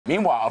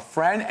Meanwhile, a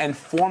friend and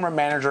former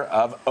manager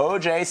of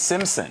O.J.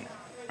 Simpson,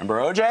 remember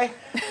O.J.,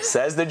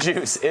 says the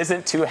Juice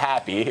isn't too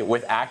happy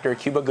with actor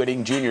Cuba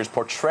Gooding Jr.'s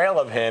portrayal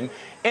of him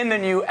in the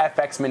new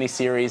FX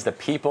miniseries, The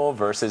People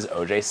vs.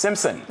 O.J.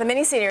 Simpson. The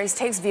miniseries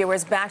takes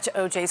viewers back to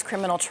O.J.'s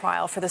criminal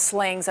trial for the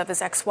slayings of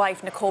his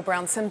ex-wife, Nicole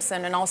Brown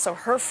Simpson, and also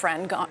her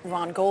friend,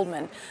 Ron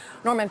Goldman.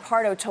 Norman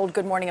Pardo told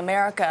Good Morning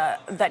America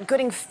that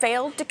Gooding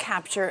failed to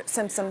capture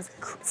Simpson's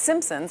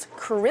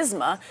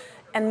charisma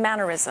and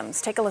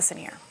mannerisms. Take a listen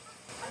here.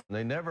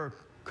 They never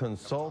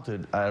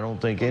consulted, I don't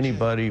think,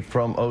 anybody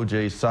from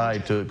O.J.'s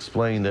side to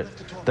explain that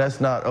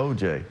that's not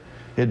O.J.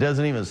 It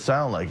doesn't even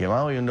sound like him. I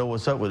don't even know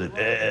what's up with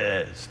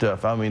it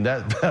stuff. I mean,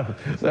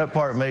 that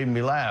part made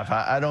me laugh.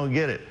 I don't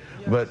get it.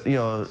 But, you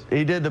know,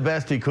 he did the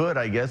best he could,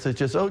 I guess. It's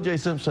just O.J.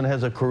 Simpson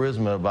has a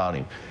charisma about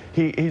him.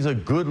 He's a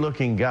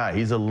good-looking guy.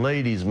 He's a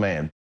ladies'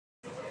 man.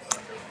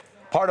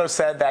 Pardo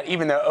said that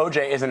even though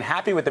O.J. isn't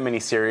happy with the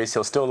miniseries,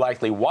 he'll still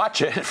likely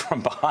watch it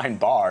from behind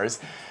bars.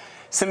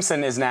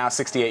 Simpson is now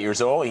 68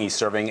 years old. He's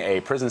serving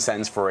a prison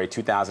sentence for a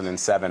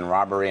 2007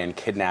 robbery and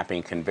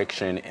kidnapping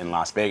conviction in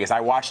Las Vegas. I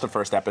watched the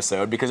first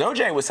episode because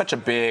O.J. was such a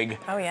big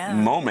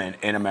moment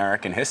in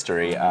American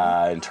history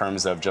in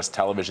terms of just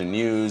television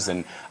news.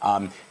 And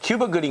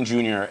Cuba Gooding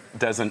Jr.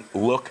 doesn't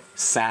look,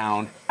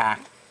 sound,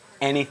 act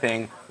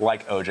anything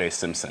like O.J.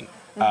 Simpson.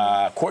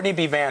 Courtney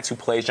B. Vance, who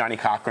plays Johnny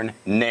Cochran,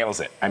 nails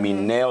it. I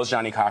mean, nails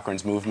Johnny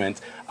Cochran's movement.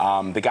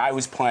 The guy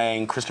who's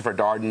playing Christopher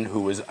Darden,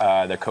 who was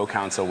the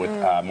co-counsel with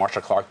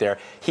Marsha Clark there,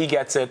 he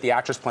gets it. The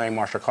actress playing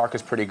Marsha Clark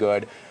is pretty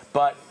good.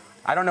 But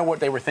I don't know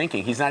what they were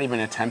thinking. He's not even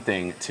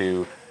attempting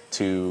to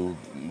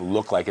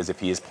look like as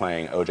if he is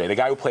playing O.J. The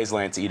guy who plays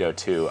Lance Ito,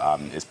 too,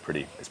 is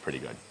pretty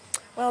good.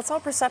 Well, it's all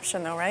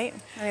perception, though, right?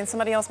 I mean,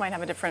 somebody else might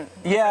have a different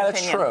that's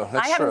opinion. true.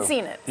 That's I haven't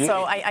seen it,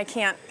 so I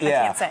can't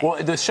say.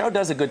 Well, the show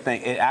does a good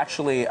thing. It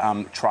actually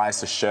tries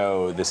to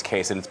show this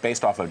case, and it's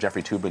based off of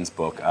Jeffrey Toobin's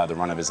book, The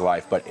Run of His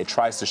Life, but it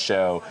tries to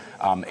show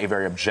a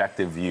very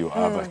objective view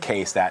of a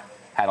case that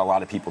had a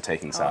lot of people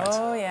taking sides.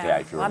 Oh, yeah.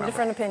 If you a lot remember. of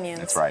different opinions.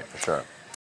 That's right, for sure.